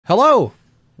Hello!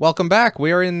 Welcome back.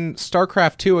 We are in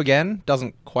Starcraft 2 again.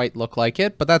 Doesn't quite look like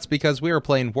it, but that's because we are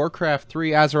playing Warcraft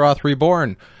 3 Azeroth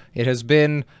Reborn. It has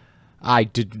been,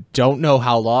 don't know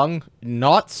how long.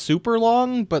 Not super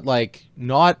long, but like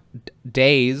not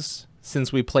days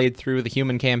since we played through the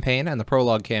human campaign and the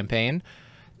prologue campaign.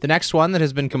 The next one that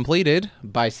has been completed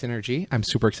by Synergy, I'm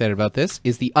super excited about this,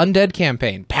 is the Undead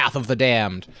campaign, Path of the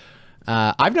Damned.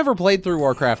 I've never played through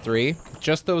Warcraft 3,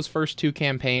 just those first two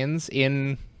campaigns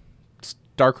in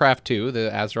Starcraft 2, the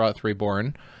Azeroth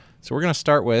Reborn. So we're going to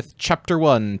start with Chapter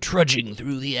 1, Trudging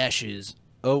Through the Ashes.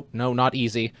 Oh, no, not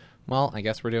easy. Well, I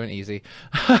guess we're doing easy.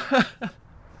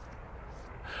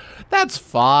 That's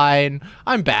fine.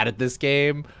 I'm bad at this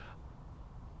game.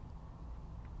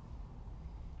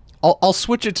 I'll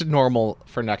switch it to normal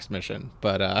for next mission,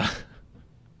 but,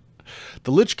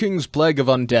 The Lich King's plague of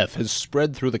undeath has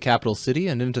spread through the capital city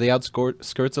and into the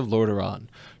outskirts of Lordaeron.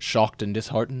 Shocked and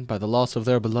disheartened by the loss of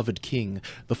their beloved king,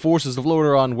 the forces of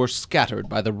Lordaeron were scattered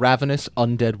by the ravenous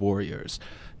undead warriors.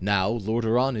 Now,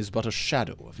 Lordaeron is but a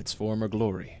shadow of its former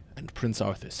glory, and Prince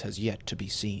Arthas has yet to be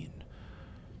seen.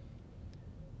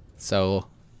 So,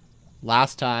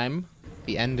 last time,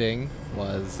 the ending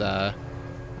was, a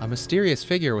mysterious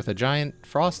figure with a giant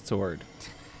frost sword.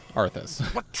 Arthas.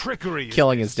 What trickery is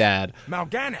killing this? his dad.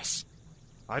 Mal'Ganis!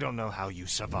 I don't know how you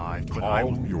survived, but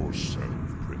Calm yourself,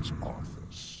 Prince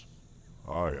Arthas.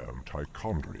 I am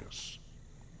Tichondrius.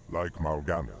 Like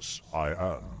Mal'Ganis, I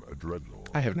am a dreadlord.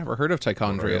 I have never heard of But I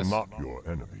Tichondrius. am not your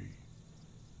enemy.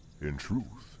 In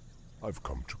truth, I've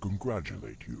come to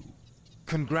congratulate you.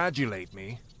 Congratulate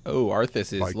me. Oh,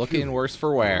 Arthas By is looking killing worse for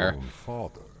your wear. own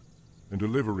father, and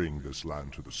delivering this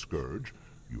land to the Scourge,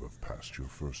 you have passed your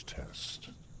first test.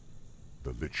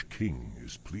 The Lich King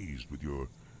is pleased with your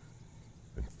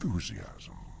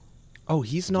enthusiasm. Oh,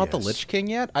 he's not the Yes. Lich King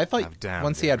yet? I thought I've damned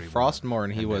once he had everyone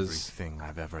Frostmourne, he and was everything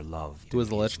I've ever loved. he was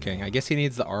the in Lich his King. name. I guess he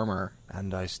needs the armor.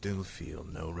 And I still feel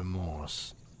no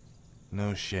remorse,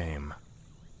 no shame,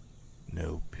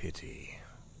 no pity.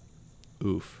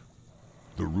 Oof.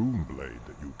 The rune blade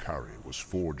that you carry was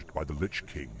forged by the Lich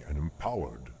King and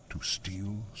empowered to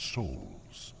steal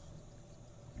souls.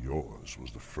 Yours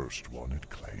was the first one it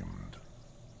claimed.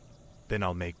 Then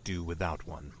I'll make do without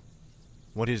one.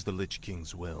 What is the Lich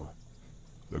King's will?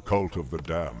 The cult of the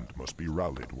damned must be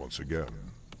rallied once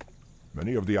again.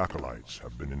 Many of the acolytes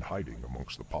have been in hiding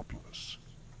amongst the populace.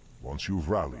 Once you've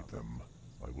rallied them,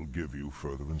 I will give you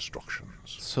further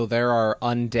instructions. So there are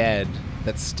undead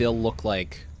that still look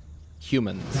like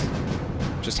humans,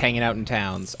 just hanging out in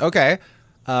towns. Okay.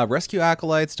 Rescue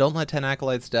acolytes. Don't let 10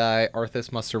 acolytes die.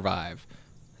 Arthas must survive.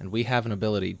 And we have an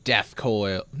ability. Death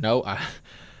Coil. No,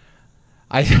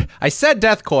 I said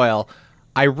Death Coil.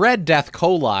 I read Death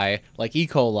Coli, like E.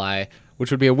 coli, which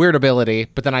would be a weird ability,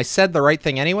 but then I said the right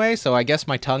thing anyway, so I guess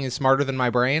my tongue is smarter than my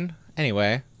brain.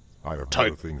 Anyway. I have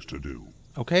other things to do.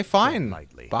 Okay, fine.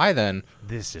 Lightly. Bye then.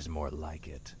 This is more like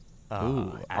it.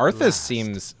 Ooh, At Arthas last,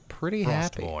 seems pretty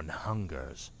happy. Frostmourne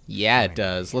hungers. Yeah, it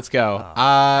does. Let's go.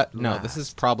 No, this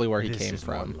is probably where he This came is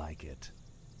more from. like it.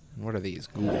 What are these?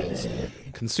 Ghouls.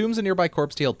 Consumes a nearby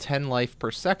corpse to heal 10 life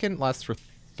per second. Lasts for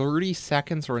 30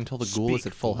 seconds or until the ghoul is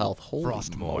Speak, at full fool. health. Holy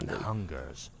Frostmourne moly.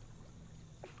 hungers.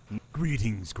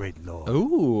 Greetings, great lord.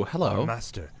 Ooh, Our hello.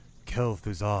 master,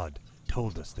 Kel'Thuzad,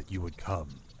 told us that you would come.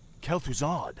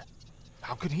 Kel'Thuzad?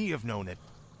 How could he have known it?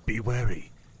 Be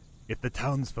wary. If the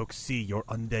townsfolk see your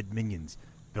undead minions,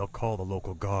 they'll call the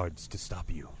local guards to stop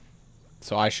you.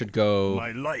 So I should go...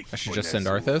 life I should just send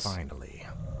Arthas? Finally.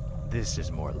 This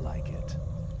is more like it.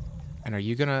 And are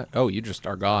you gonna... Oh, you just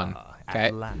are gone. Okay.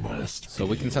 At last. So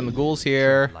we can send the ghouls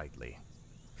here. Lightly.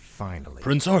 Finally.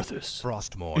 Prince Arthas.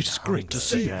 Frostmourne It's great to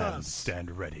see you.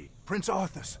 Stand ready. Prince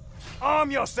Arthas,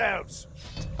 arm yourselves!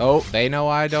 Oh, they know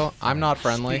I'm not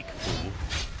friendly.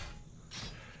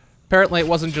 Apparently it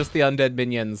wasn't just the undead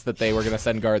minions that they were going to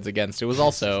send guards against. It was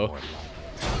also More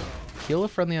like heal a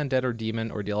friendly undead or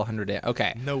demon or deal 100 damage.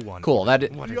 Okay. No one. Cool.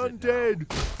 That What is it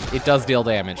now? it does deal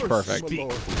damage. Perfect. Speak.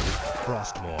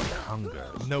 Frostmourne hunger.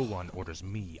 No one orders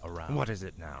me around. What is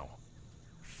it now?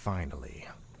 Finally.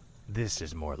 This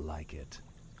is more like it.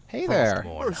 Hey there.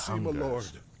 Frostmourne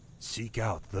hungers. Seek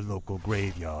out the local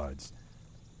graveyards.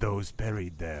 Those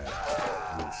buried there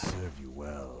will serve you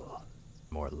well.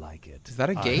 More like it. Is that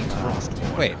a gate?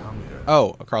 Frostmourne Wait. hunger.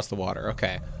 Oh, across the water.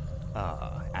 Okay.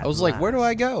 At I was like, where do I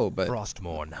last, go? But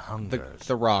Frostmourne hungers.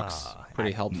 the rocks pretty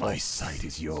at helpful. My sight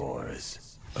is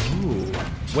yours. Ooh.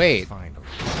 Wait. Finally.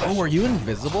 Oh, are you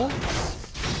invisible?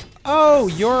 Oh,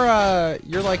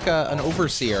 you're like an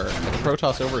overseer, like a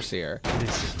Protoss overseer.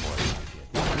 This is more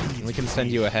like it. We can send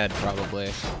you ahead,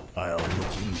 probably. I'll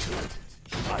look into it.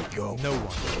 I go. No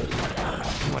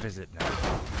one. What is it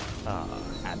now?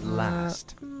 At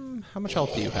last. How much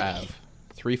health do you have?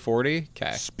 340?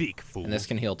 Okay. Speak, fool. And this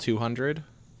can heal 200?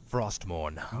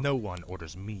 Frostmourne. No one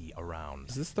orders me around.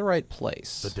 Is this the right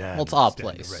place? The damned Well, it's our stand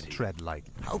place. ready. Tread light.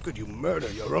 How could you murder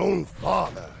your own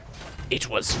father? It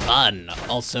was fun.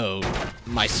 Also,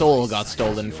 my soul got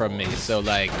stolen from me, so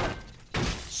like,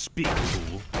 Speak,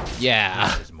 fool. yeah.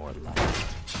 This is more like it.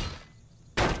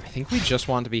 I think we just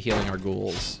want to be healing our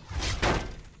ghouls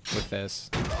with this.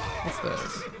 What's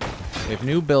this? We have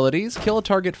new abilities. Kill a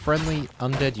target friendly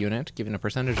undead unit, giving a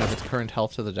percentage of its current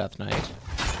health to the Death Knight.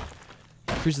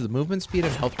 Increases the movement speed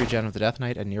and health regen of the Death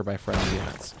Knight and nearby friendly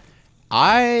units.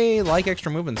 I like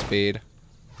extra movement speed.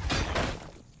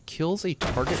 Kills a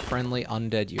target friendly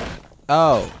undead unit.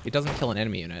 Oh, it doesn't kill an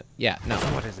enemy unit. Yeah, no.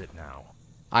 What is it now?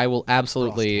 I will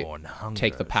absolutely Frostmourne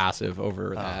take the hungers. passive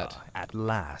over that. At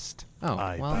last. Oh,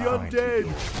 I well. find The undead.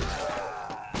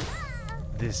 you.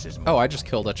 This is Oh, I just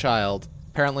killed a child.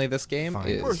 Apparently this game Fine.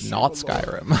 is not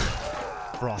Skyrim.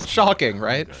 Frost. Shocking,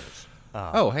 right?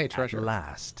 Oh, hey, treasure. At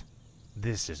last.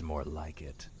 This is more like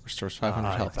it. Restores 500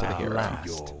 health to the bow hero. last.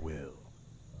 Your will.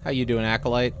 How you doing,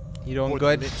 Acolyte? You doing For the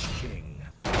good? Lich King.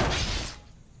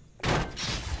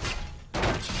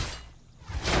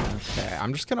 Okay,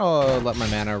 I'm just gonna let my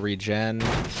mana regen.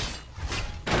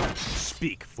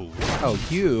 Speak, fool. Oh,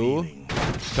 you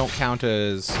don't count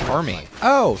as army.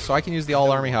 Oh, so I can use the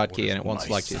all army hotkey and it won't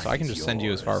select you, so I can just send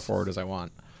you as far forward as I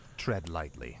want. Tread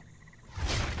lightly.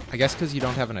 I guess because you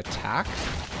don't have an attack?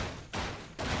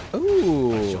 Shall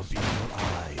Ooh. be your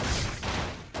eyes.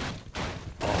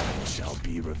 All shall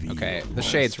be revealed. Okay, the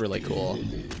shade's really cool.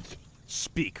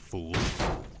 Speak, fool.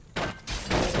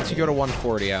 Once you go to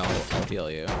 140, I'll heal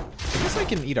you. I guess I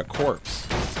can eat a corpse.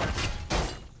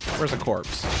 Where's a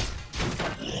corpse?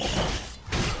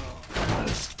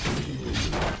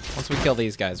 Once we kill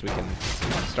these guys, we can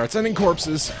start sending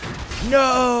corpses.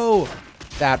 No!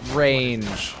 That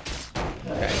range.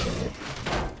 Okay.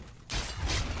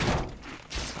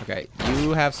 Okay,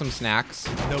 you have some snacks.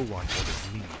 No one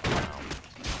orders me around.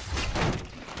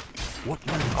 What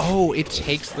means Oh, it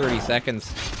takes 30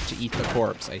 seconds to eat the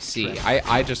corpse. I see.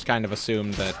 I just kind of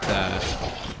assumed that,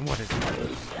 What is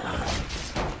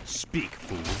it? Speak,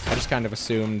 fool. I just kind of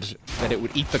assumed that it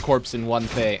would eat the corpse in one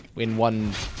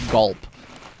gulp,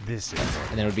 This is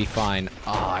and then it would be fine.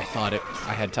 Oh, I thought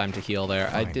I had time to heal there.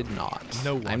 I did not.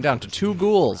 No one I'm down to 2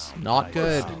 ghouls. Not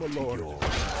good.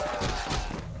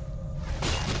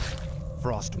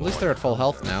 Frost. At least they're at full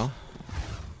health now.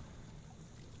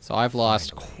 So I've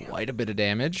lost quite a bit of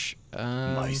damage.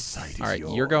 my sight is All right,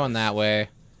 yours. you're going that way.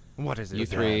 What is it? You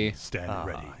three. Stand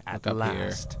ready. At Look up here.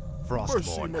 last.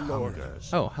 Frostmourne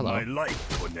hungers. Oh, hello. My life,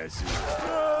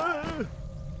 Onesu.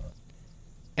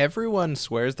 Everyone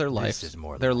swears their is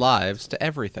more lives to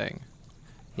everything.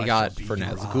 You I got shall be for your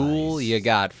Nazgul, eyes. you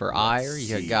got for Ire,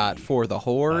 you got for the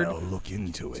Horde. I'll look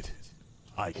into it.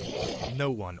 No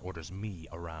one orders me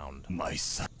around. My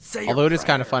son. Although it is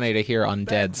kind of funny to hear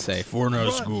Undead say for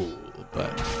Nazgul,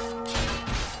 but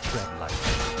Tread light.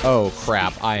 oh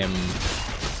crap,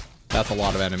 that's a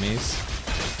lot of enemies.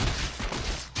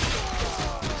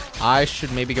 I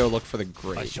should maybe go look for the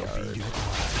graveyard.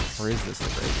 Or is this the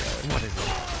graveyard? What is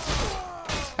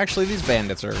it? Actually, these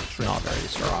bandits are not very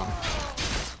strong.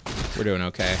 We're doing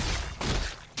okay.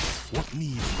 What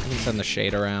needs We can send the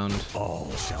shade around.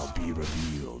 all shall be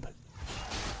revealed.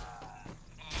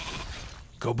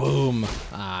 Kaboom!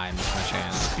 Ah, I missed my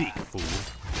chance. Speak, fool.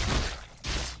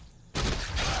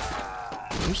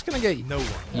 I'm just gonna get No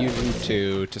one. you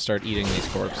two to start eating these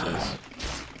corpses.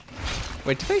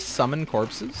 Wait, do they summon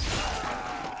corpses?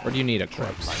 Or do you need a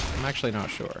corpse? I'm actually not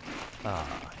sure. At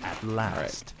Alright,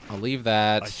 last. I'll leave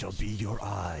I that. shall be your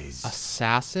eyes.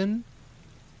 Assassin?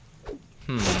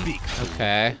 Speak, fool.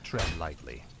 Okay. Tread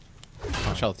lightly. How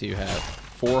much health do you have?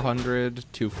 400,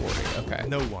 240. Okay.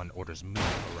 No one orders me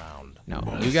around.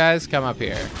 No, you guys come up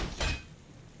here.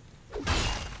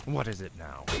 What is it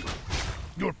now?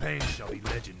 Your pain shall be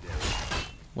legendary.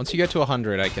 Once you get to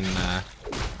 100, I can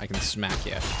smack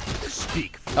you.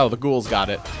 Speak, fool. Oh, the ghouls got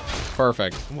it.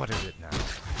 Perfect. What is it now?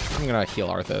 I'm gonna heal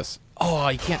Arthas. Oh,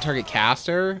 you can't target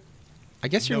caster? I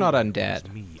guess you're not undead.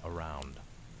 Orders me around.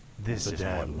 This The is more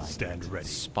damned like stand ready.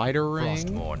 Spider ring.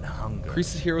 Frostmourne hunger.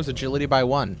 Increases hero's agility by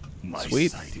 1. My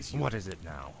Sweet. sight is yours. What is it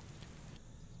now?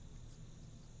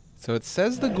 So it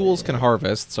says the ghouls can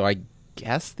harvest, so I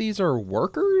guess these are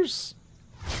workers?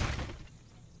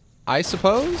 I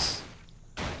suppose?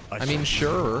 I mean,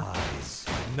 sure. Eyes.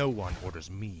 No one orders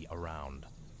me around.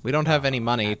 We don't have any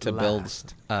money At to build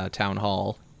last. town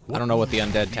hall. I don't know what the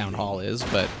undead town hall is,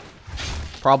 but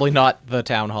probably not the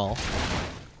town hall.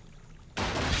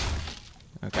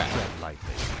 Okay. Tread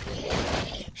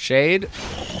lightly. Shade.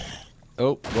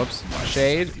 Oh, whoops.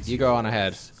 Shade, you go on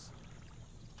ahead.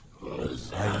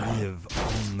 I live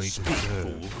only to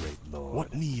serve, great lord.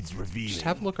 What needs revealing? Just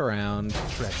have a look around.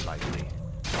 Tread lightly.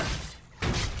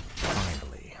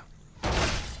 Finally.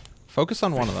 Focus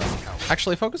on one of them.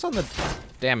 Actually, focus on the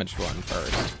damaged one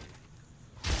first.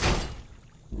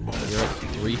 You're at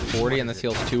 340 and this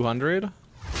heals 200?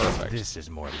 Perfect. This is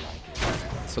more like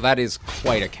it. So that is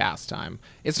quite a cast time.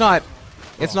 It's not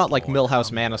like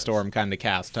Millhouse Mana Storm kind of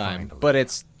cast time, but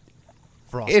it's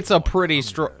a pretty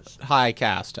high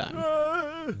cast time.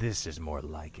 This is more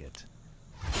like it.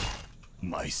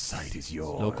 My sight is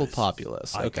yours. Local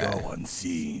populace. I Okay. go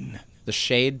unseen. The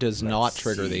shade does not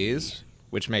trigger see. these,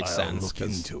 which makes I'll sense look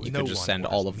because into you it. could just send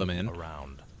all of them in.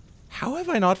 Around. How have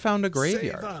I not found a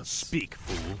graveyard? Save us. Speak,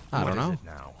 fool. I don't What is know. it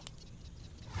now?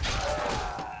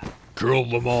 Kill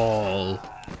them all.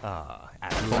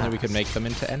 At If only we could last. make them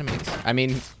into enemies. I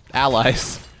mean,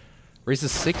 allies.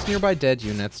 Raises 6 nearby dead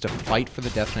units to fight for the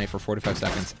Death Knight for 45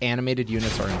 seconds. Animated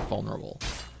units are invulnerable.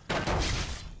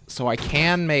 So I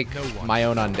can make my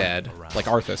own undead, like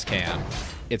Arthas can.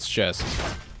 It's just,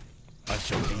 I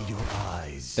shall be your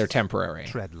eyes. they're temporary.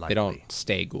 Tread They lightly. don't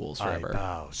stay ghouls I forever.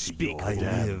 bow to Speak, your I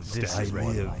damned live, This I is more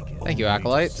live. like it. Thank you, only to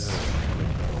Acolytes. serve.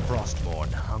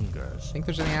 Frostborn hungers. Think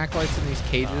there's any acolytes in these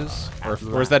cages?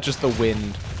 Or is that just the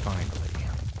wind? Finally.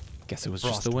 Guess it was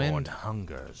just the Frostborn wind.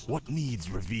 hungers. What needs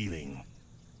revealing?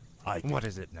 What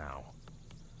is it now?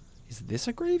 Is this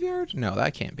a graveyard? No,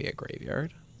 that can't be a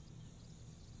graveyard.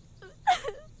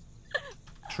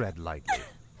 Tread lightly.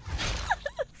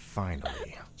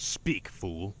 Finally. Speak,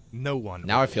 fool. No one.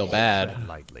 Now I feel bad. Tread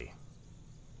lightly.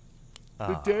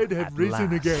 The dead have at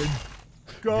risen last. again.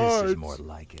 This Guards! is more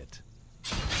like it.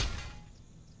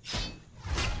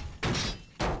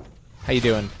 How you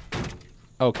doing?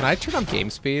 Oh, can I turn up game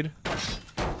speed?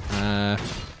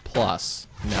 Plus.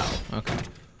 No. Okay.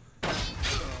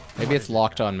 Maybe it's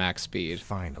locked on max speed.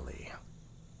 Finally.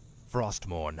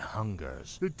 Frostborn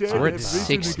hungers. The dead So we're at have risen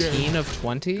 16 again. of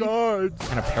 20? Guards!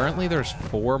 And apparently there's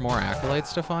 4 more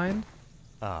acolytes to find?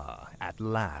 At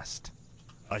last.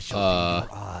 I shall be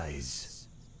your eyes.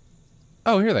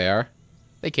 Oh, here they are.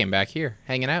 They came back here,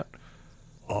 hanging out.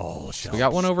 All shall We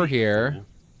got one over here.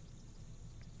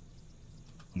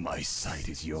 My sight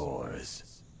is yours.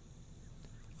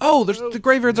 Oh, there's the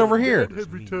graveyard's over here. Dead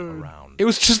have returned. Around. It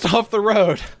was just off the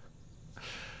road.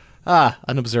 Ah,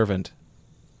 unobservant.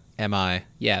 Am I?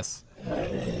 Yes.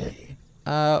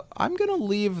 I'm gonna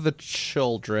leave the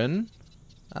children.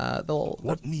 They'll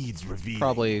What needs revealing?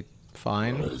 probably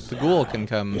fine. The ghoul can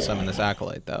come summon this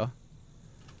acolyte, though.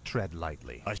 Tread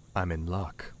lightly. I'm in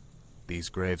luck. These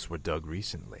graves were dug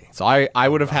recently. So I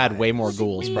would have had way more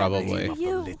ghouls, probably.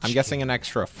 You. I'm guessing an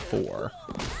extra 4.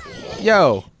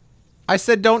 Yo! I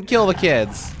said don't kill the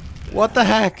kids. What the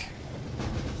heck?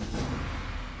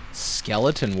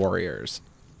 Skeleton warriors.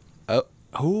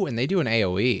 Oh, and they do an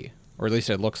AoE. Or at least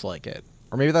it looks like it.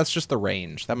 Or maybe that's just the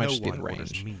range. That might No just be one the orders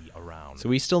range. me around. So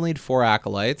we still need 4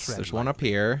 acolytes. Tread There's one up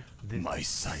here. My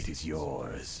sight is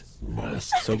yours.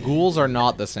 So ghouls are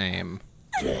not the same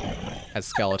as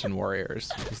skeleton warriors.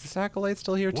 Is this acolyte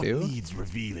still here What too? needs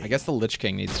revealing? I guess the Lich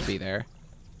King needs to be there.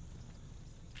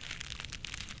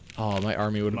 Oh, my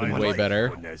army would have been My way life better.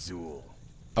 for Nazul.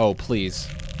 Oh, please.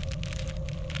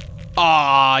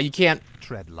 Ah, you can't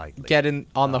Tread lightly. get in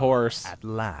on the horse. At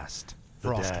last. The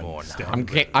Frostborn damned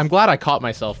hungers. I'm glad I caught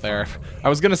myself there. I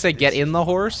was gonna say get in the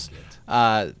horse,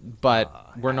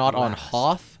 but we're not on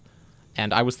Hoth,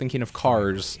 and I was thinking of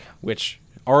cars, which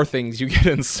are things you get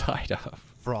inside of.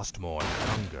 Frostborn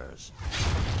hungers.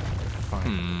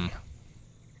 Finally.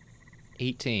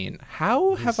 18.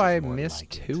 How This have is I more missed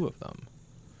like it. 2 of them?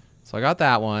 So I got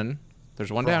that one.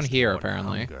 There's one down here, Frostborn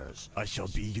apparently. hungers. I shall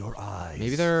be your eyes.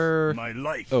 Maybe they're... My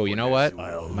life. Oh, you know what?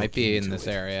 I'll Might look be in into this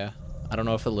it. area. I don't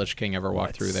know if the Lich King ever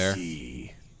walked through there.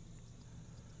 See.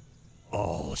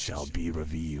 All shall be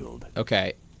revealed.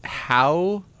 Okay,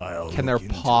 how I'll can there look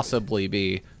into possibly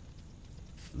be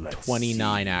Let's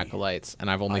 29 see. acolytes and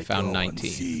I've only I found go 19?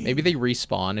 unseen. Maybe they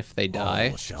respawn if they die.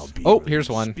 All shall be Oh, here's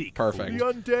one. Speak, Perfect. The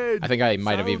undead! I think I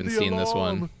might have Sound even the seen this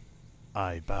alarm. one.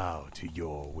 I bow to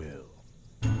your will.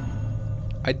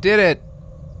 I did it!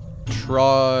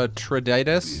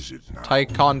 Trudgitis? Is it now?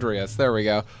 Tichondrius. There we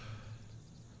go.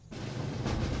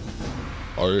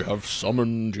 I have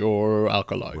summoned your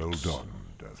acolytes. Well done,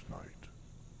 Death Knight.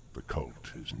 The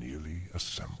cult is nearly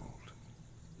assembled.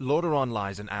 Lordaeron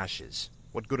lies in ashes.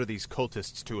 What good are these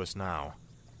cultists to us now?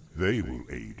 They will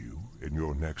aid you in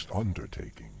your next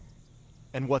undertaking.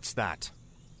 And what's that?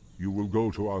 You will go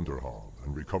to Underhall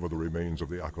and recover the remains of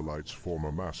the Acolyte's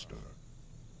former master.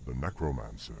 the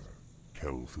necromancer,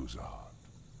 Kel'Thuzad.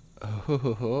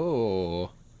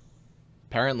 Oh.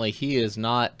 Apparently he is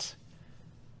not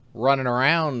running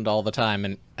around all the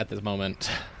time at this moment.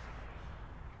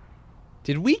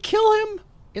 Did we kill him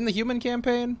in the human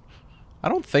campaign? I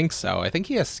don't think so. I think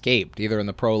he escaped, either in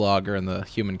the prologue or in the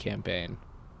human campaign.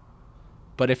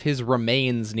 But if his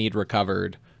remains need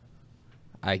recovered,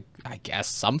 I guess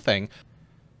something.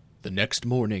 The next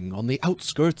morning, on the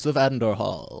outskirts of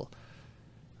Andorhal,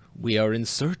 we are in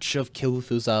search of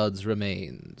Kel'Thuzad's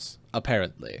remains,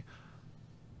 apparently.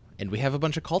 And we have a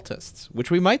bunch of cultists, which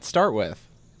we might start with.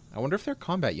 I wonder if they're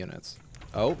combat units.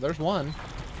 Oh, there's one.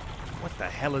 What the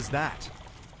hell is that?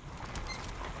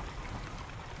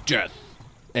 Death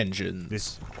engines.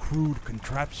 This crude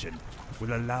contraption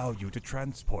will allow you to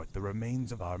transport the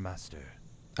remains of our master.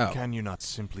 Oh. Can you not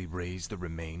simply raise the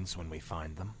remains when we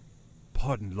find them?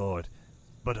 Pardon, Lord,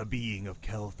 but a being of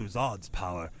Kel'Thuzad's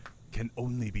power can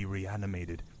only be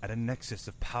reanimated at a nexus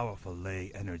of powerful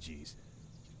ley energies,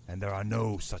 and there are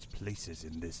no such places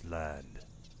in this land.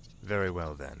 Very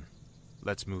well then.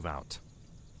 Let's move out.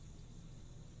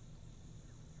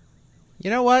 You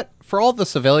know what? For all the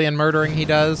civilian murdering he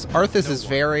does, Arthas is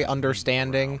very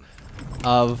understanding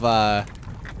of the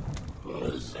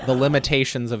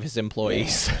limitations of his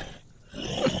employees.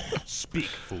 Speak,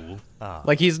 fool.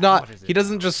 Like he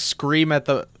doesn't just scream at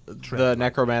the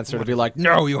necromancer to be like,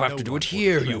 "No, you have to do it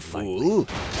here, you fool."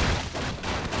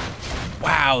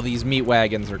 Wow, these meat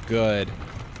wagons are good.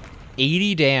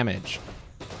 80 damage.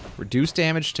 Reduced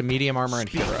damage to medium armor and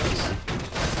heroes.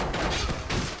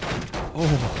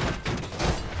 Oh.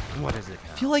 What is it? I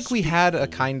feel like we had a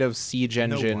kind of siege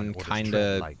engine kind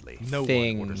of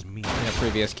thing in a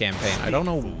previous campaign. I don't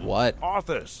know what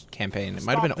Arthas, campaign. It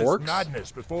might have been orcs.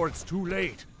 Madness before it's too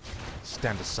late.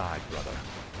 Stand aside, brother.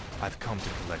 I've come to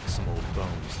collect some old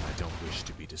bones and I don't wish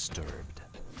to be disturbed.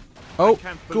 Oh,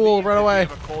 ghoul, run away. I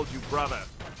never called you brother.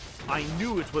 I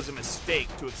knew it was a mistake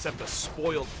to accept a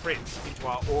spoiled prince into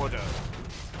our order.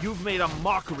 You've made a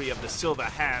mockery of the Silver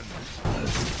Hand.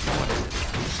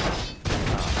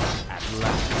 At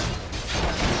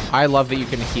last. I love that you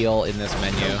can heal in this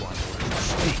menu.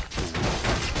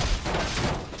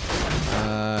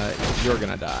 You're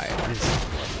gonna die.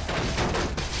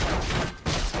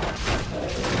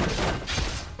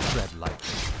 Tread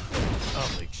lightly.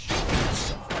 I'll make sure you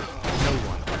suffer. No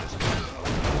one orders me.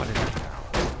 What is it now?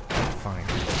 Fine.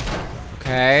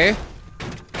 Okay.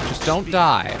 Just don't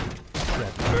die.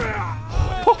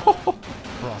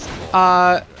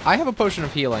 I have a potion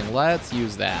of healing. Let's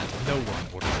use that. No one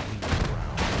orders me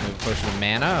around. We have a potion of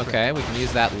mana. Okay, we can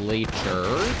use that later.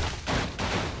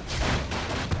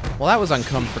 Well, that was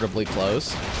uncomfortably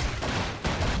close.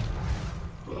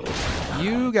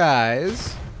 You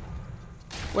guys...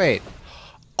 Wait.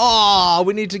 Oh,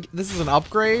 we need to... This is an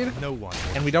upgrade? No one.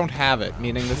 And we don't have it,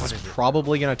 meaning this is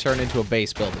probably going to turn into a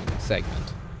base building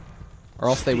segment. Or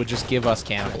else they would just give us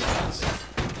cannibals.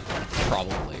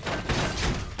 Probably.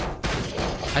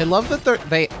 I love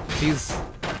that these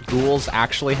ghouls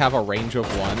actually have a range of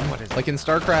 1. Like in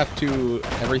Starcraft 2,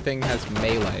 everything has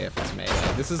melee if it's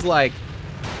melee. This is like,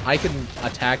 I can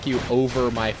attack you over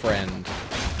my friend.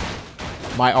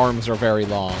 My arms are very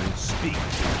long. Speak.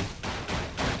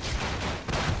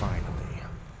 Finally.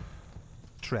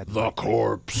 Tread The lightly.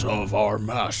 corpse of our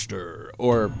master.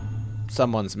 Or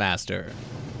someone's master.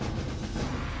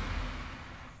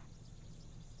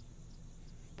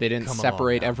 They didn't Come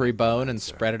separate along now, every bone and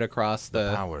Necromancer. spread it across The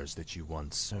the powers that you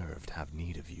once served have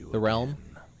need of you. realm.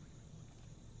 again.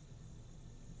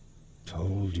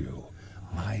 Told you,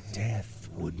 my death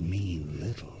would mean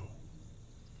little.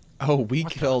 Oh, we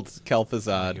killed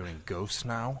Kel'Thuzad. You're in ghosts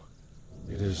now?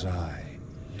 It is I,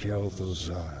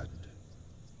 Kel'Thuzad.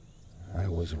 I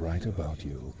was right about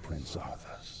you, Prince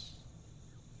Arthas.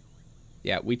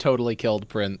 Yeah, we totally killed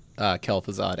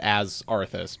Kel'Thuzad as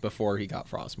Arthas before he got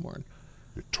Frostmourne.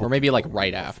 It took Or maybe like long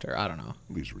right enough. after, I don't know.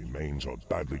 These remains are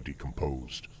badly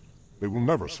decomposed. They will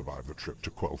never survive the trip to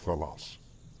Quel'Thalas.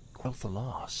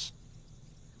 Quel'Thalas.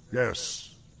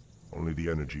 Yes, only the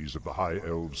energies of the High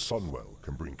Elves' Sunwell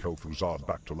can bring Kel'Thuzad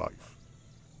back to life.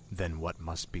 Then what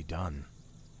must be done?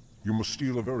 You must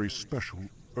steal a very special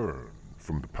urn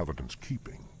from the Paladin's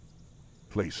keeping.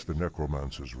 Place the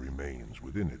Necromancer's remains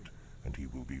within it, and he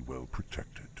will be well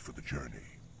protected for the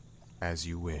journey. As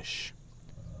you wish.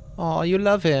 Oh, you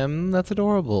love him. That's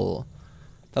adorable.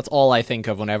 That's all I think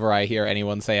of whenever I hear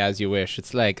anyone say "as you wish."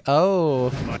 It's like, oh,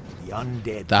 The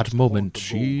undead that must moment haunt the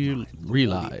she gold mine before the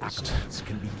realized. acolytes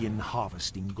can begin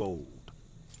harvesting gold.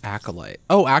 Acolyte.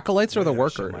 Oh, acolytes are the Where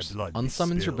shall my workers. blood be Unsummons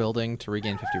your spilled? building to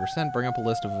regain 50%. Bring up a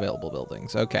list of available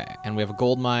buildings. Okay, and we have a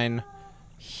gold mine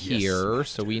here, Yes,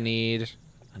 so we need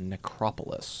a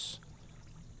necropolis.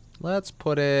 Let's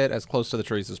put it as close to the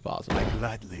trees as possible. I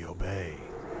gladly obey.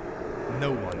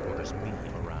 No one orders me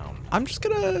around. I'm just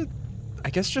gonna, I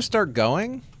guess, just start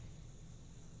going.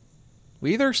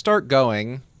 We either start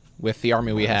going with the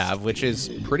army we have, which is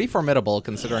pretty formidable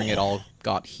considering it all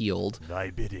got healed. Thy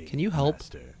bidding, Can you help?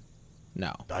 Master.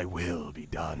 No. Thy will be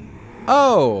done.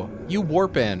 Oh, you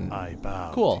warp in. I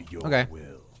bow Cool. to your Okay.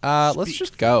 will. Let's Speak.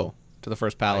 just go to the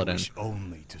first I paladin, wish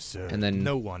only to serve. and then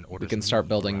No one we orders can start me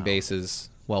building around. bases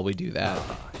while we do that.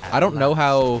 I don't know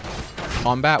how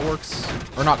combat works,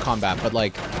 or not combat, but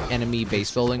like enemy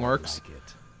base building works. Like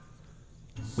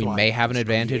it. We may have an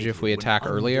advantage if we attack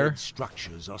When earlier. undead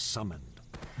structures are summoned.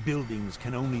 Buildings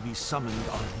can only be summoned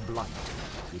on blight,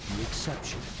 with the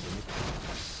exception when it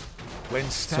counts. When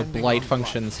So standing blight on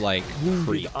functions like wounded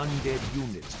creep. undead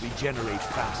units regenerate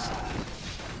faster.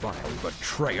 Vile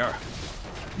betrayer!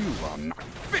 You are not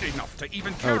fit enough to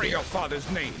even carry your father's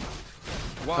name.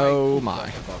 Why Oh who my. might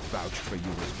have vouched for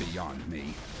you is beyond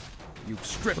me. You've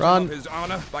stripped Run. him of his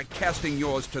honor by casting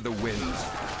yours to the winds.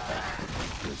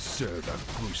 You serve a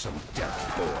gruesome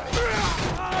death,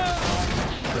 boy.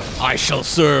 I shall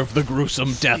serve the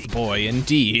gruesome death boy,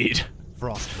 indeed.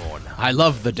 Frostborn. I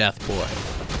love the death boy.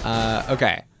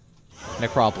 Okay.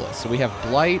 Necropolis. So we have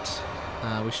blight.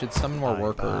 We should summon more I bow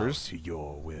workers. to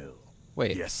your will.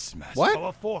 Wait. Yes, Master. What?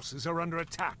 Our forces are under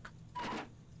attack.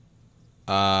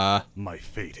 My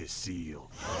fate is sealed.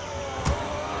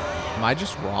 Am I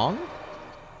just wrong?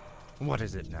 What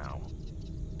is it now?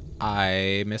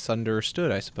 I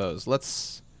misunderstood, I suppose.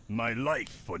 Let's... My life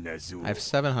for Nezul. I have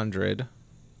 700.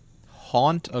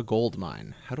 Haunt a gold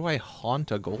mine. How do I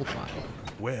haunt a gold mine?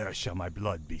 Where shall my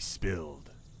blood be spilled?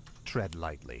 Tread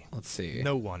lightly. Let's see.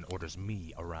 No one orders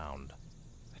me around.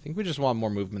 I think we just want more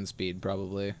movement speed,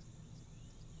 probably.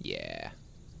 Yeah.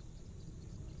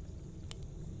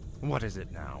 What is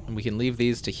it now? And we can leave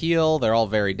these to heal. They're all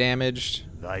very damaged.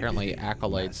 Thy Apparently bidding,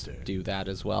 acolytes Master. do that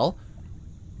as well.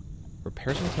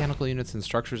 Repairs mechanical units and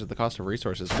structures at the cost of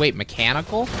resources. Wait,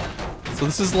 mechanical? So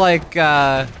this is like,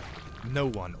 No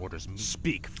one orders me.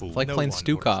 Speak, fool. it's like No playing one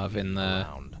orders Stukov me in the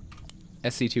around.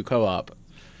 SC2 co-op.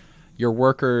 Your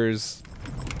workers...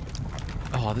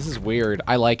 Oh, this is weird.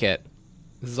 I like it.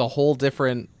 This is a whole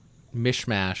different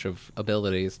mishmash of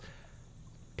abilities.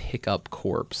 Pick up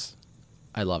corpse.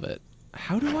 I love it.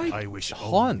 How do I wish only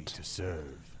haunt? to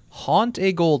serve. Haunt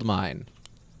a gold mine.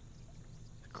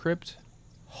 Crypt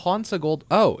haunts a gold...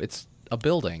 Oh, it's a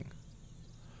building.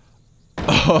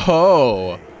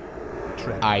 Oh,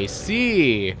 Tread I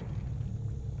see.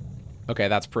 Okay,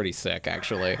 that's pretty sick,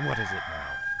 actually. What is it now?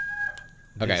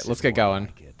 Okay, This let's is get more going.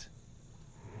 like it.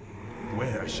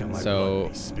 Where shall my So-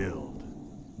 blood be spilled?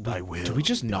 Thy will Do we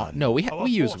just be not? done. No, we Our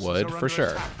use forces wood are for under sure.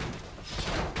 attack.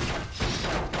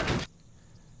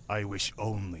 I wish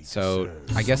only So to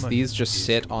serve. I guess Summon these just is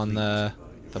sit on complete.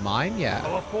 the mine, yeah.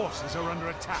 Our forces are under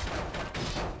attack.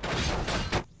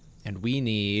 And we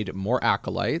need more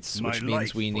acolytes, My which means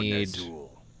life we for need Nezul.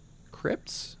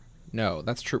 crypts. No,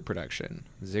 that's troop production.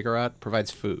 Ziggurat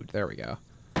provides food. There we go.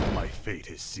 My fate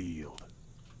is sealed.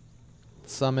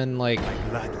 Summon like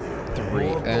Gladly obey.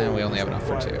 3. And we only have enough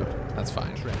for 2. That's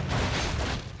fine.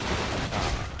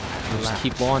 We'll just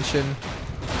keep launching.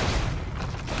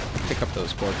 Pick up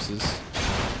those corpses.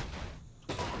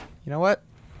 You know what?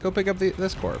 Go pick up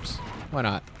this corpse. Why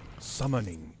not?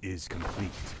 Summoning is complete.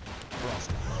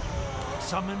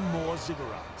 Summon more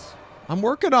ziggurats. I'm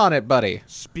working on it, buddy.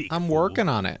 Speak, I'm fool. working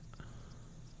on it.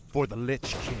 For the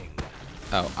Lich King.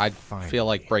 Oh, I feel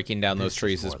like breaking down those This is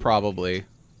trees is more probably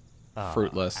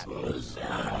fruitless.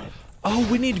 Oh,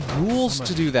 we need ghouls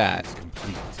to do that.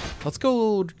 Complete. Let's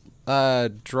go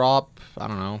drop, I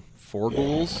don't know, 4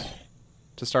 ghouls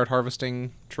to start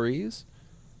harvesting trees.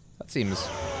 That seems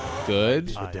good.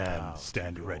 The damned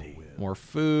stand ready. More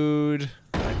food.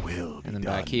 I will be And then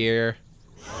done. back here.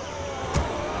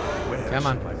 Where Come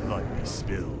on. shall my blood be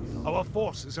spilled? Our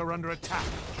forces are under attack.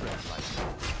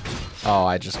 Oh,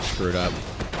 I just screwed up.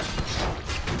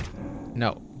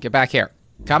 No, get back here.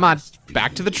 Come on,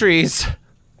 back to the trees.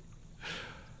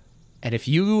 And if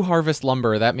you harvest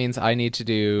lumber, that means I need to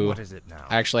do... What is it now?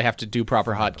 I actually have to do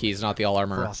proper hotkeys, not the all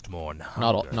armor. Frostborn.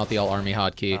 Not the all army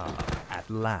hotkey. At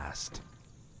last.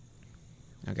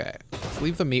 Okay, let's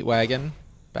leave the meat wagon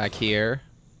back here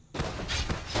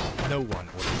No one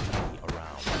orders me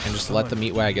around. and just let the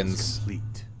meat wagons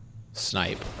Complete.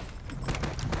 snipe.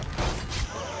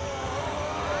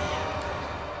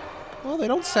 Well, they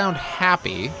don't sound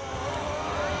happy.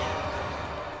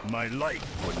 My life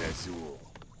for Nezul.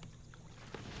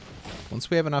 Once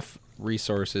we have enough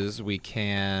resources, we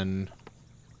can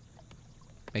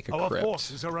Make a Our crypt.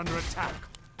 forces are under attack.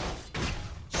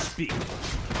 Speak.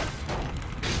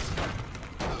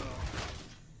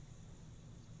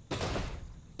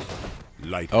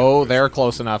 Light Oh, they're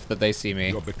close enough that they see me.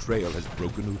 Your betrayal has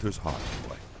broken Uther's heart,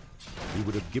 boy. He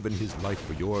would have given his life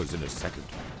for yours in a second.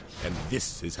 And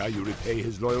this is how you repay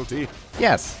his loyalty?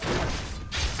 Yes.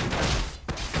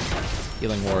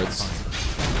 Healing wards.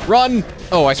 Run!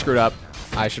 Oh, I screwed up.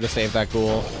 I should have saved that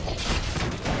ghoul.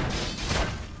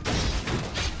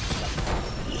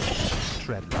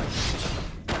 Tread light.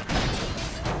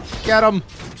 Get him!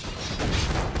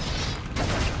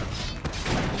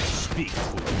 Speak,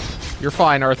 fool. You're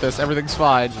fine, Arthas. Everything's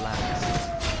fine.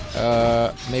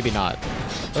 Maybe not.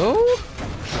 Oh?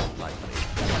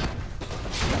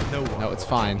 No, it's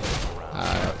fine.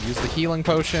 Use the healing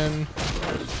potion.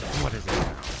 What is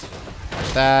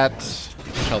it? That. How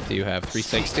much health do you have?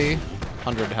 360?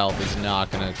 100 health is not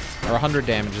gonna. Or 100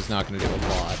 damage is not gonna do a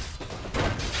lot.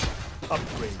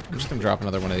 Upgrade. I'm just gonna drop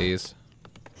another one of these.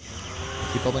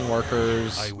 Keep building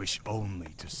workers. I wish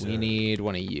only to serve. We need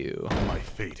one of you. My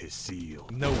fate is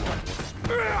sealed. No one orders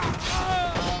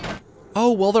me.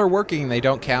 Oh, well, they're working. They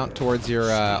don't count towards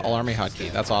your all-army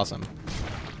hotkey. That's awesome.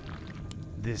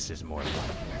 This is more like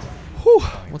Whew.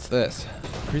 What's this?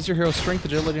 Increase your hero's strength,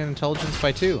 agility, and intelligence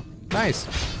by 2. Nice.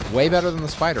 Way better than the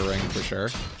spider ring, for sure.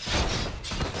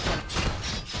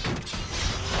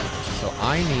 So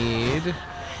I need...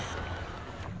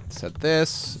 Set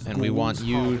this, and we want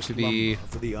you to be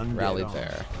rallied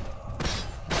there.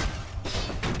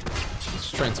 Let's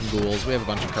train some ghouls. We have a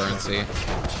bunch of currency.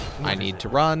 I need to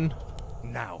run.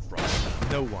 now,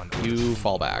 Frost. No one. You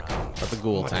fall back. Let the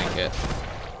ghoul tank it.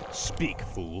 Speak,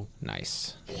 fool.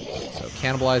 Nice. So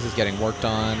cannibalize is getting worked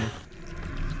on.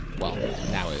 Well,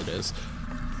 now it is.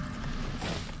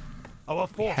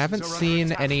 Haven't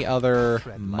seen any other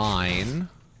mine.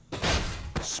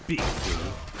 Speak,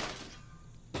 fool.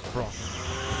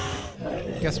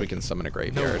 Guess we can summon a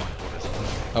graveyard.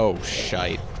 Oh,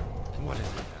 shite. What is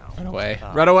it now? Run away.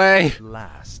 Run away!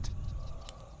 Last.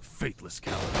 Faithless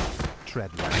coward.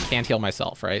 Tread I can't heal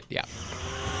myself, right? Yeah.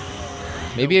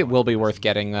 Maybe it will be worth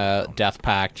getting a death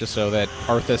pact just so that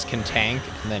Arthas can tank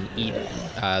and then eat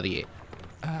the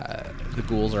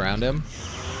ghouls around him.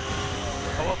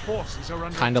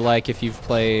 Kind of like if you've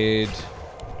played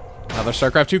another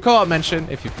StarCraft 2 co-op mention.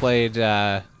 If you've played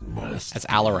as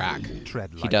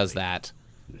Alarak, he does that.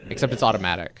 Except it's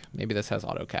automatic. Maybe this has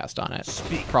autocast on it.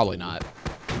 Probably not.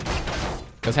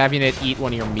 Because having it eat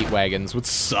one of your meat wagons would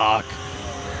suck.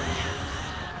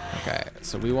 Okay,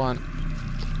 so we want...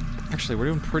 Actually, we're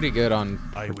doing pretty good on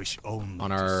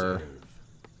our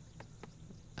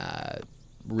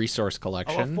resource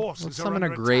collection. Let's summon a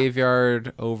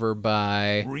graveyard over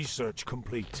by... Research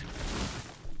complete.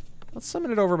 Let's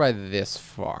summon it over by this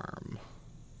farm.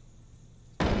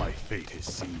 My fate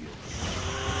is sealed.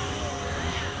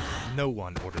 No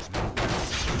one orders me.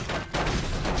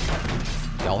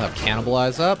 Y'all have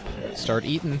cannibalize up. Start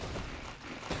eating.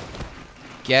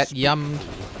 Get yummed.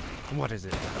 What is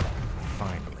it?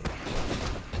 Finally.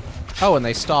 Oh, and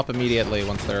they stop immediately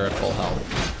once they're at full health.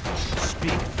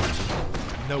 Speak.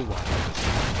 No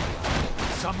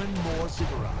one. Summon more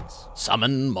ziggurats.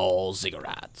 Summon more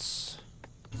ziggurats.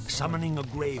 Summoning a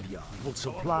graveyard will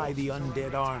supply the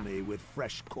undead army with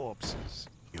fresh corpses.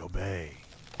 Obey.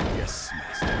 Yes,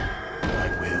 master. I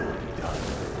will be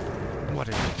done. What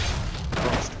is it?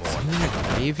 Summoning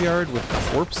a graveyard with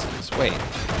corpses. Wait,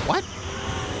 what?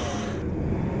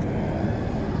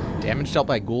 Damage dealt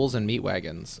by ghouls and meat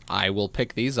wagons. I will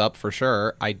pick these up for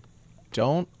sure. I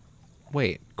don't...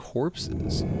 Wait,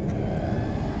 corpses?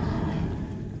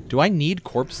 Do I need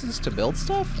corpses to build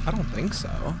stuff? I don't think so.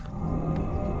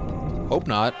 Hope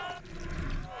not.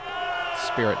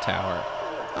 Spirit Tower.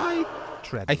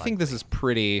 I think this is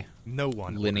pretty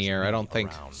linear. I don't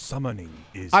think... Summoning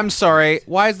is... I'm sorry.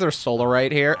 Why is there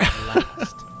Solarite here?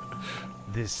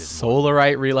 This is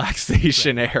Solarite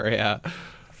relaxation area.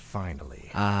 Finally.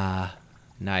 Ah,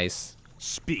 nice.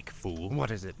 Speak, fool.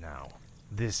 What is it now?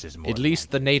 This is more. At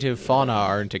least the native fauna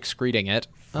aren't excreting it.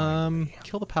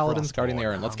 Kill the paladins guarding the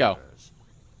urn. Let's go.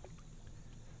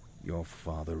 Your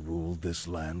father ruled this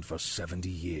land for 70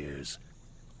 years,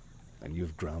 and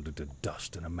you've ground it to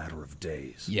dust in a matter of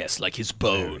days. Yes, like his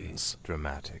bones.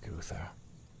 Dramatic, Uther.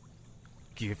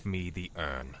 Give me the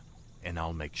urn, and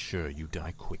I'll make sure you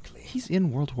die quickly. He's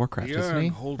in World of Warcraft, The isn't urn he?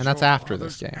 holds And that's your after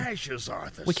this father's game. ashes,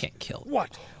 Arthas. We can't kill him.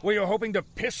 What? Were you hoping to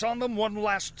piss on them one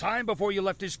last time before you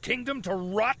left his kingdom to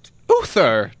rot?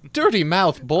 Uther! Dirty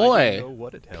mouth boy! I didn't know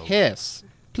what it held. Piss.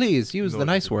 Please use the Nor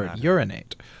nice does it word, matter.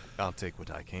 urinate. I'll take what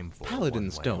I came for.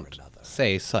 Paladins one way or don't another.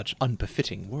 say such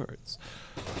unbefitting words.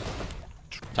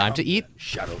 Time to eat.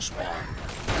 Shadow spawn.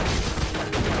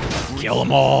 Kill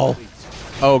them all.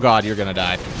 Oh god, you're gonna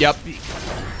die. Yep.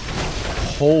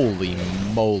 Holy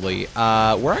moly.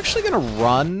 We're actually gonna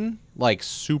run, like,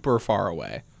 super far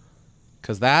away.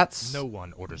 Because that's No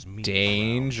one orders me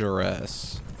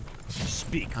dangerous.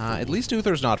 Speak. At least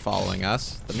Uther's not following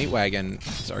us. The meat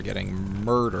wagons are getting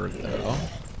murdered, though.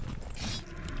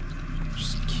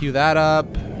 Just queue that up.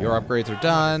 Your upgrades are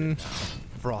done.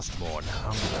 Frostborn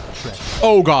hunger tread.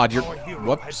 Oh god, you're...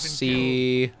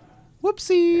 Whoopsie.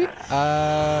 Whoopsie.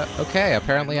 Okay,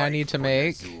 apparently I need to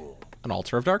make an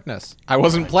Altar of Darkness. I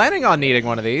wasn't planning on needing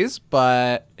one of these,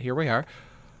 but here we are.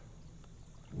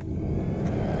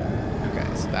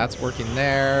 Okay, so that's working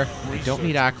there. I don't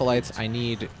need acolytes. I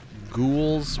need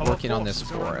ghouls working on this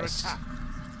forest.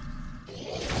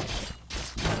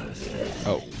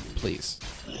 Oh, please.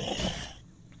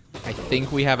 I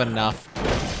think we have enough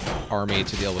army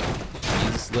to deal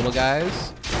with these little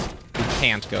guys. We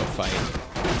can't go fight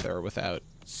there without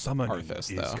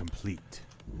Arthas, though. Complete.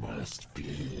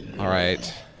 All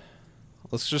right.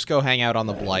 Let's just go hang out on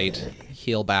the Blight,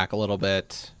 heal back a little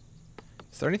bit.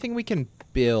 Is there anything we can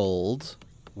build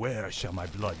Where shall my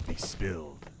blood be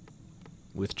spilled?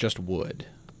 with just wood?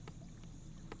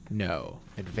 No.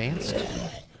 Advanced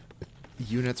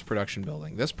units production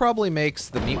building. This probably makes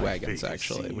the meat wagons,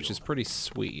 actually, which is pretty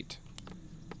sweet.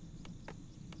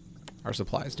 Our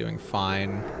supply's doing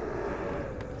fine.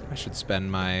 I should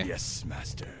spend my... Yes,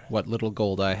 master. What little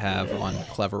gold I have on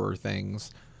cleverer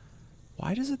things.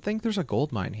 Why does it think there's a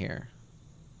gold mine here?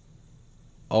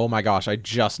 Oh my gosh, I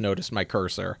just noticed my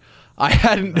cursor. I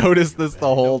hadn't noticed this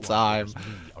the whole time.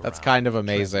 That's kind of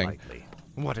amazing.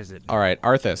 What is it? Alright,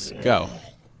 Arthas, go.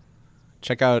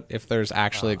 Check out if there's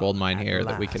actually a gold mine here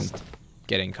that we can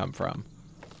get income from.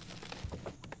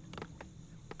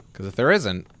 Because if there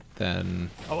isn't, then...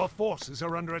 Our forces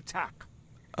are under attack.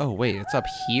 Oh, wait, it's up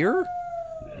here?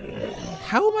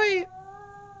 How am I...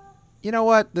 You know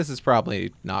what? This is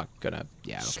probably not gonna...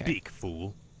 Yeah, okay. Speak,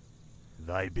 fool.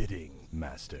 Thy bidding,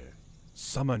 master.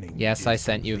 Summoning. Yes, I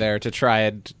sent you there to try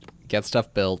and get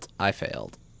stuff built. I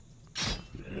failed.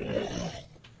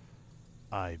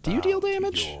 Do you deal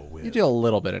damage? You deal a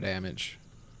little bit of damage.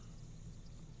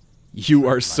 You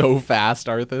are so fast,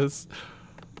 Arthas.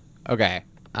 Okay,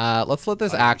 let's let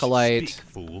this acolyte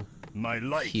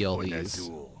heal these.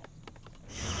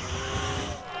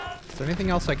 Is there anything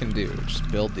else I can do? Just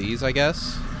build these, I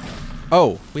guess?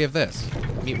 Oh, we have this.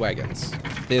 Meat wagons.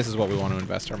 This is what we want to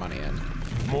invest our money in.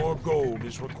 More gold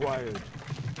is required.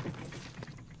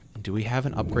 Do we have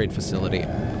an upgrade facility?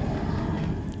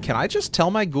 Can I just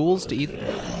tell my ghouls to eat?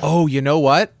 Oh, you know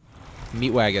what? Meat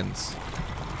wagons.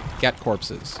 Get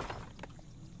corpses.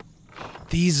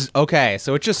 These... Okay,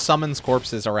 so it just summons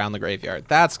corpses around the graveyard.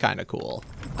 That's kind of cool.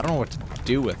 I don't know what to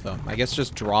do with them. I guess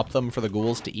just drop them for the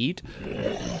ghouls to eat?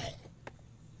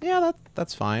 Yeah,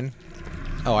 that's fine.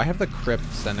 Oh, I have the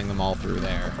crypt sending them all through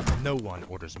there. No one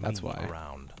orders me That's why.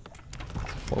 around.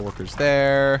 4 workers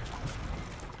there.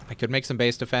 I could make some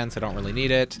base defense. I don't really need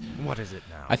it. What is it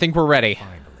now? I think we're ready.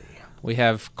 Finally. We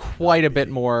have quite a bit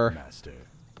more Master.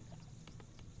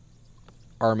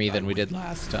 army than we did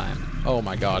last time. Oh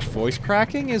my gosh, voice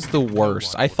cracking is the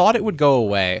worst. I thought it would go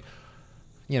away.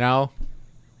 You know?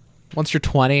 Once you're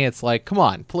 20, it's like, come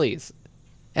on, please.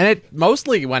 And it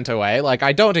mostly went away. Like,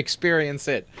 I don't experience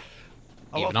it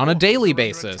even on a daily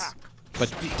basis.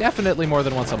 But definitely more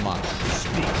than once a month.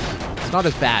 It's not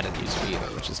as bad as it used to be either,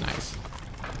 which is nice.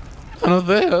 None of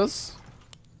this.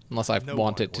 Unless I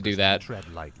want it to do that.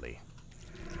 Tread lightly.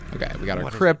 Okay, we got our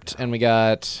crypt, and we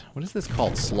got... What is this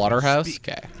called? Slaughterhouse?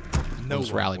 Okay. We'll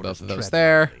just rally both of those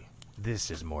there. This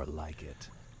is more like it.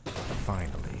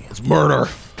 Finally. It's murder!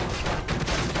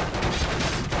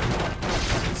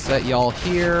 Set y'all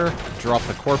here. Drop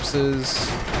the corpses.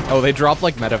 Oh, they drop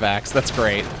like medevacs. That's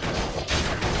great.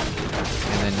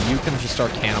 And then you can just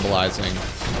start cannibalizing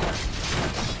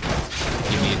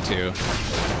if you need to.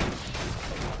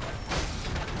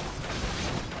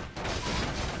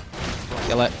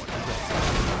 Kill it.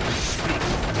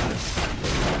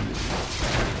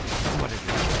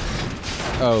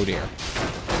 Oh dear.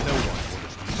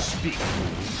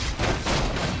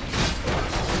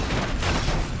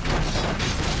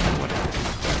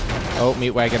 Oh,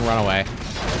 meat wagon, run away.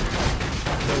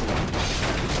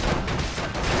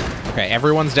 Okay,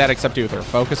 everyone's dead except Uther.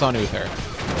 Focus on Uther.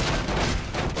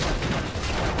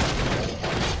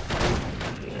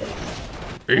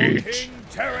 Eat.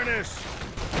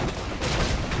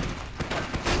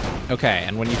 Okay,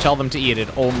 and when you tell them to eat,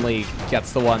 it only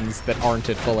gets the ones that aren't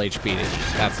at full HP to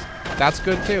eat. That's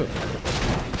good too.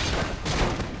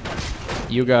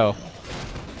 You go.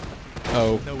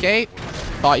 Okay.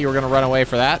 thought you were going to run away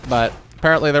for that, but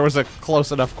apparently there was a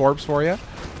close enough corpse for you.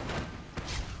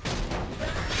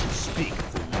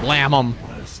 Blam 'em.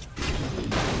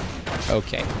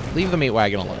 Okay, leave the meat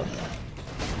wagon alone.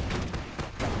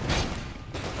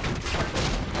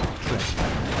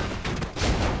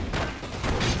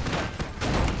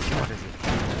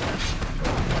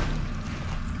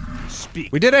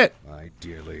 We did it! I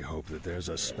dearly hope that there's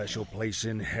a special place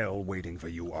in hell waiting for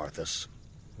you, Arthas.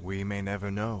 We may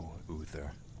never know,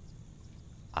 Uther.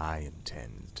 I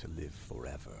intend to live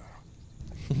forever.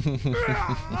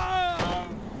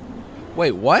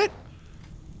 Wait, what?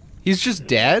 He's just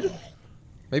dead?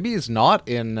 Maybe he's not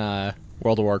in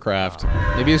World of Warcraft.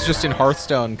 Maybe he's just in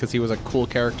Hearthstone because he was a cool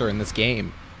character in this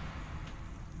game.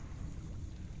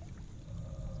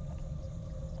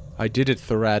 I did it,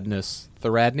 Theradnus.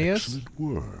 Theradnius? Excellent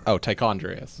work. Oh,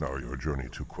 Tichondrius. Now your journey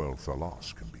to quell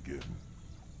Thalos can begin.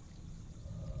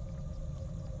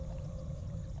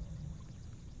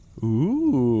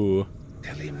 Ooh.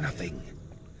 Tell him nothing.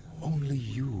 Only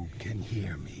you can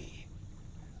hear me.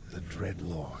 The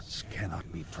Dreadlords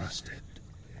cannot be trusted.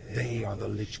 They are the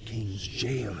Lich King's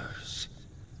jailers.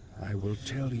 I will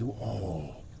tell you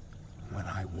all when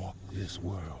I walk this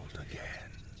world again.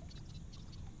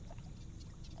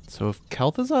 So if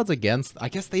Kel'Thuzad's against... I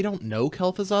guess they don't know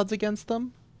Kel'Thuzad's against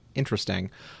them? Interesting.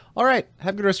 Alright,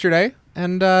 have a good rest of your day,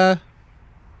 and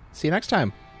see you next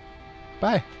time.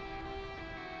 Bye.